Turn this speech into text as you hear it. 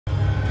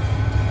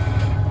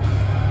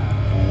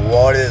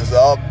What is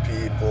up,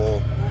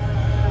 people?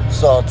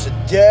 So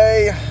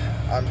today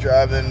I'm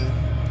driving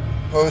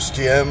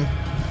post-gym.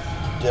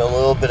 Did a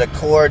little bit of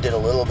core, did a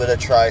little bit of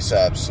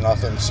triceps.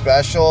 Nothing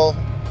special.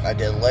 I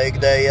did leg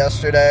day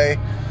yesterday,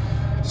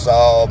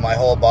 so my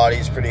whole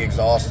body's pretty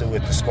exhausted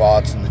with the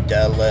squats and the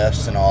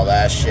deadlifts and all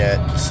that shit.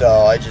 So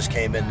I just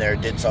came in there,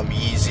 did some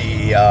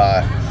easy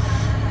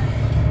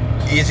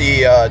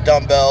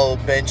dumbbell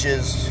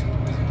benches,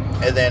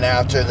 and then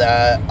after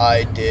that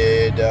I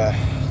did a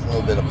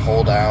little bit of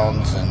pull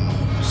downs and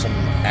some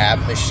ab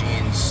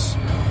machines.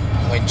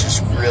 Went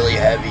just really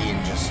heavy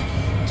and just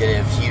did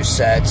a few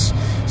sets.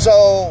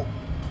 So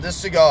this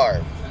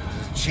cigar,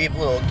 this cheap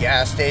little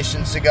gas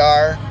station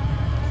cigar,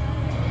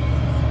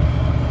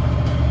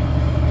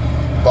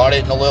 bought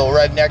it in a little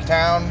redneck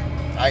town.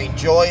 I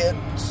enjoy it.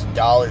 It's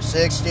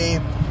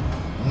 $1.60.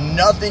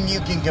 Nothing you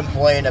can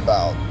complain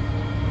about.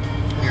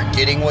 You're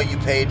getting what you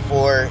paid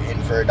for,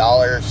 and for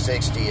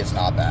 $1.60, it's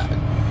not bad.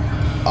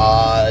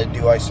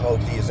 Do I smoke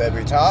these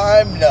every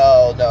time?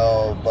 No,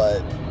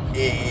 but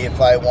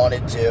if I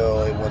wanted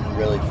to, it wouldn't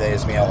really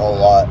faze me a whole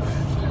lot.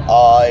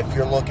 If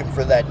you're looking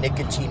for that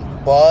nicotine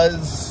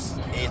buzz,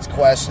 it's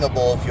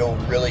questionable if you'll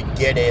really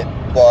get it,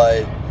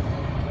 but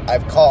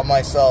I've caught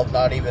myself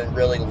not even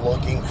really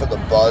looking for the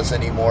buzz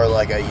anymore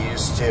like I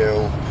used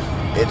to.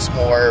 It's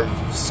more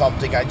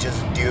something I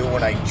just do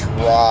when I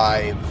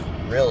drive,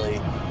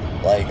 really.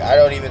 Like, I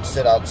don't even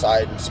sit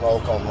outside and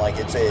smoke them. Like,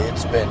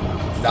 it's been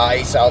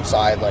nice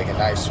outside, like a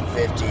nice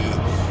 50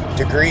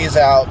 degrees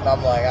out, and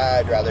I'm like,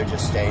 I'd rather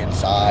just stay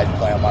inside,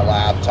 play on my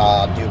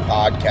laptop, do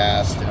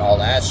podcasts and all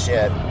that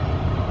shit.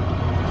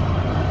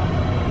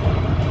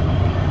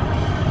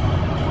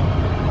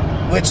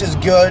 Which is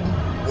good,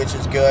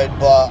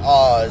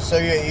 but, so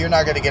you're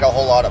not going to get a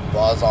whole lot of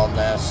buzz on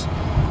this.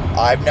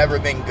 I've never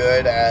been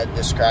good at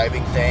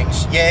describing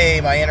things. Yay,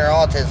 my inner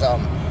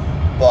autism.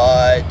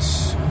 But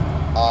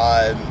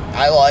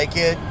I like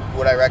it.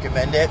 Would I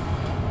recommend it?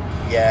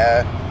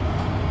 Yeah.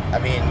 I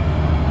mean,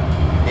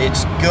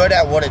 it's good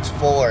at what it's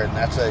for, and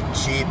that's a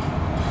cheap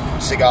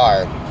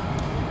cigar.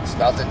 It's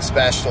nothing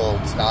special.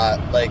 It's not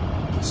like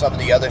some of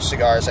the other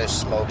cigars I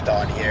smoked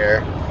on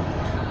here.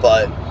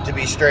 But to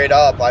be straight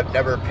up, I've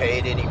never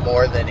paid any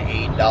more than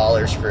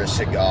 $8 for a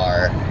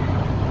cigar.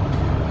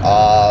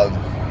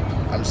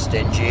 I'm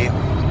stingy,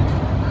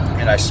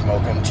 and I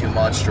smoke them too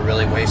much to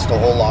really waste a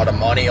whole lot of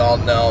money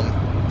on them.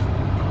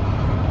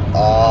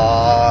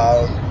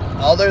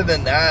 Other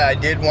than that, I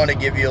did want to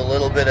give you a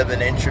little bit of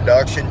an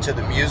introduction to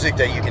the music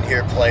that you can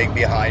hear playing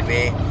behind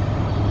me.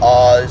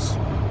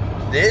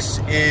 This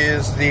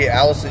is the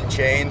Alice in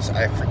Chains.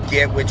 I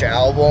forget which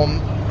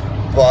album,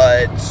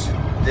 but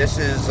this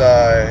is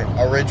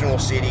original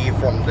CD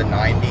from the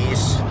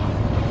 90s.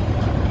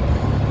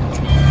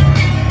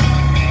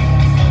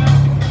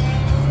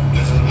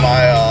 This is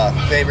my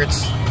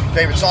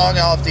favorite song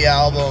off the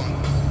album.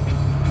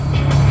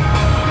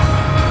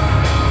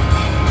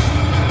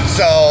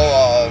 So,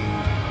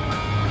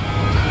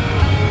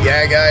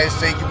 yeah, guys,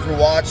 thank you for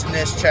watching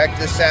this. Check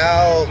this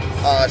out.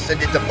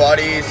 Send it to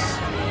buddies.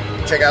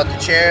 Check out the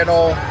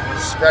channel.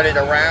 Spread it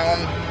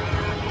around.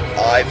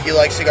 If you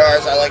like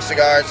cigars, I like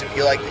cigars. If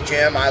you like the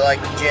gym, I like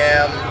the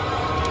gym.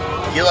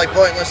 If you like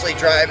pointlessly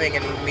driving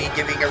and me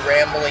giving a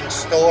rambling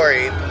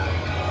story,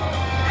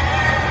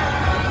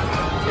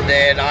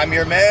 then I'm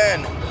your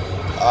man.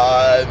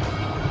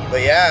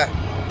 But yeah,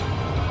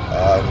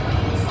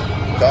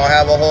 don't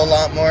have a whole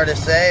lot more to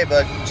say,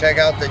 but check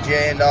out the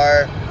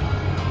J&R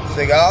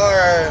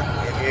cigar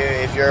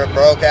if you're a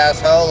broke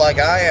ass hoe like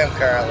I am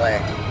currently.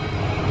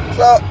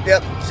 So,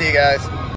 yep, see you guys.